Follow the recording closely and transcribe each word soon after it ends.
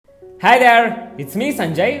Hi there, it's me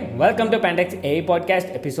Sanjay. Welcome to Pantex A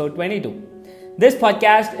podcast episode 22. This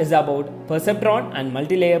podcast is about Perceptron and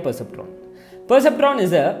multi-layer Perceptron. Perceptron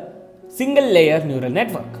is a single-layer neural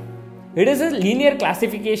network. It is a linear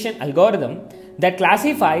classification algorithm that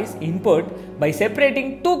classifies input by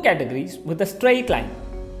separating two categories with a straight line.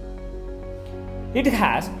 It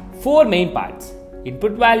has four main parts: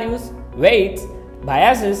 input values, weights,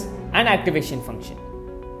 biases, and activation function.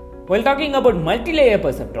 While talking about multi-layer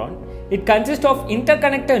perceptron, it consists of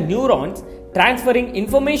interconnected neurons transferring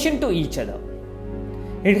information to each other.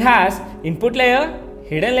 It has input layer,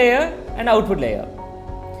 hidden layer, and output layer.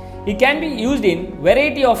 It can be used in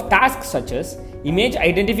variety of tasks such as image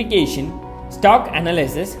identification, stock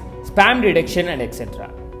analysis, spam detection, and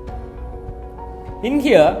etc. In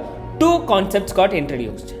here, two concepts got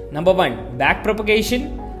introduced. Number one,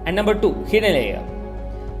 backpropagation, and number two, hidden layer.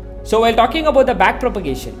 So while talking about the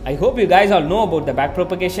backpropagation, I hope you guys all know about the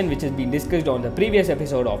backpropagation which has been discussed on the previous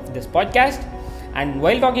episode of this podcast. And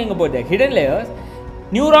while talking about the hidden layers,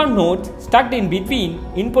 neuron nodes stuck in between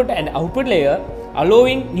input and output layer,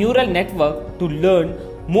 allowing neural network to learn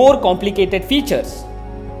more complicated features.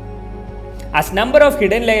 As number of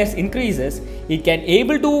hidden layers increases, it can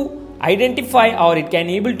able to identify or it can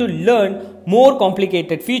able to learn more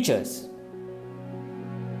complicated features.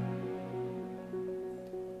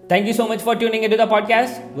 Thank you so much for tuning into the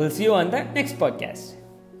podcast. We'll see you on the next podcast.